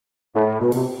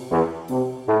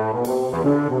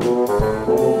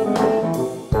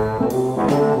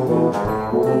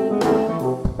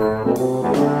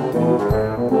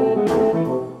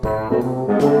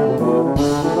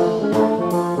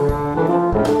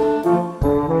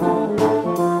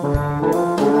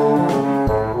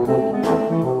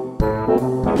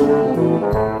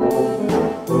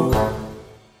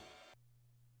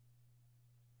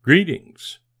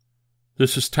Greetings.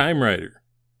 This is TimeRider.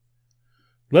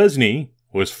 Lesney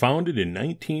was founded in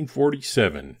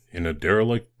 1947 in a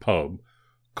derelict pub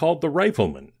called the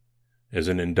Rifleman as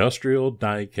an industrial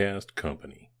die-cast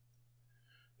company.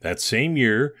 That same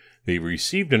year, they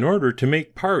received an order to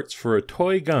make parts for a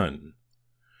toy gun,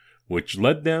 which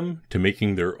led them to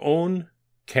making their own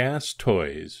cast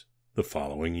toys the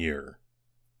following year.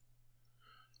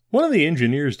 One of the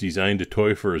engineers designed a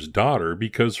toy for his daughter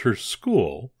because her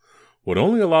school would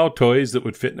only allow toys that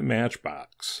would fit in a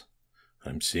matchbox.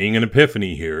 I'm seeing an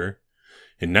epiphany here.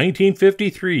 In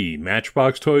 1953,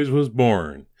 Matchbox Toys was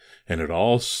born, and it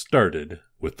all started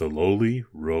with the lowly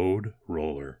road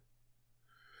roller.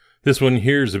 This one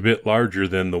here is a bit larger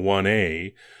than the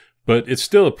 1A, but it's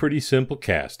still a pretty simple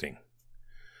casting.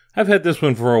 I've had this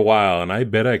one for a while, and I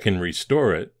bet I can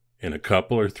restore it in a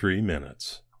couple or 3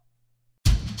 minutes.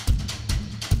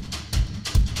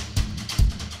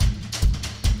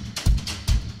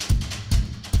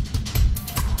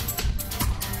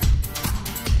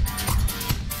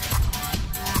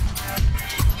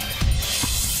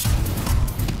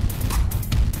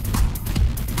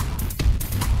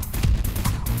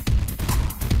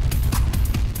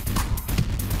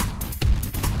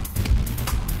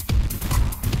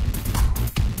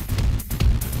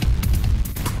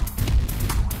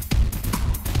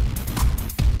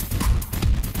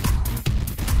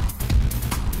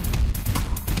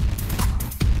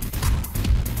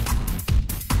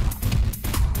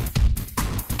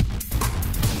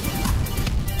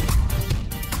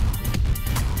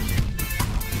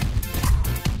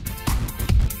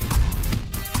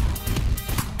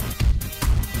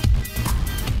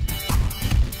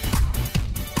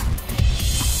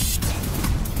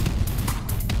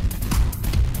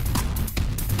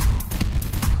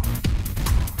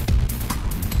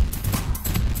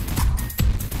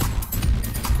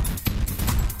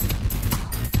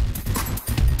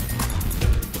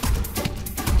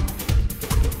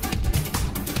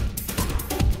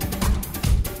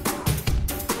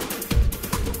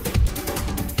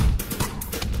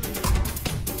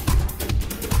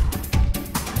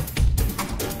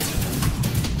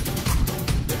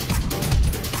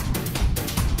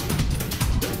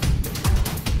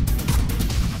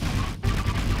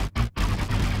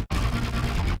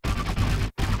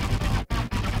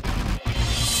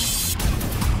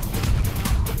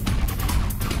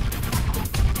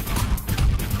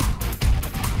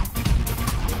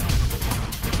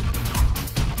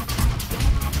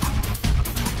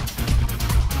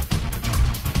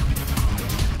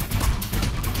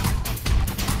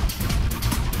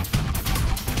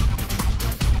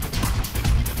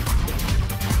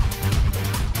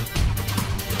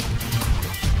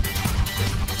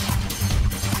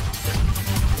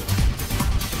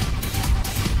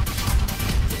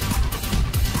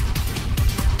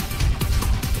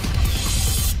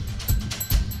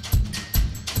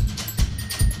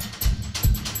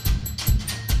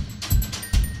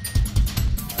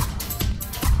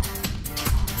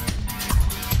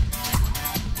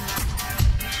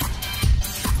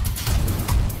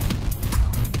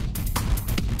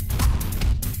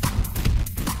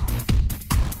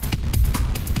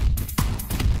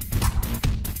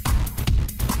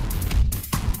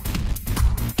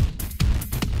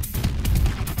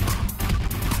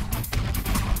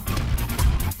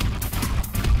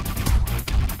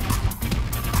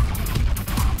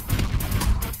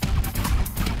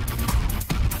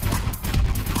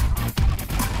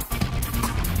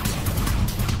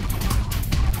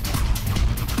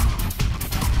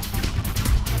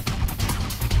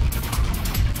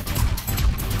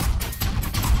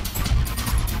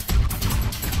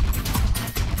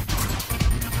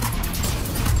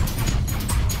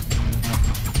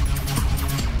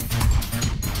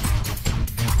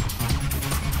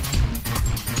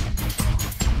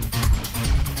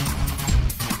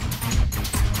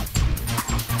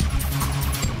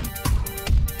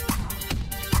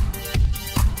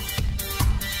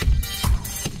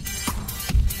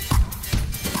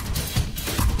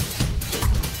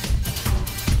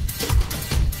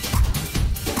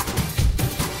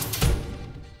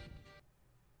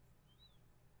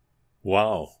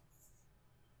 Wow.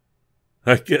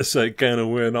 I guess I kind of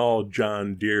went all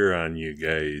John Deere on you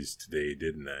guys today,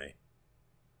 didn't I?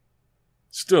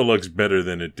 Still looks better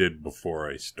than it did before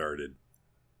I started.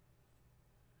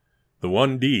 The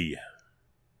 1D.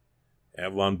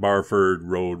 Aveling-Barford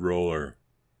Road Roller.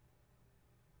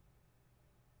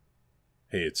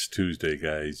 Hey, it's Tuesday,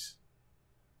 guys.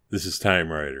 This is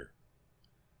TimeRider.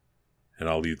 And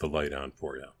I'll leave the light on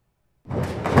for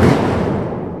you.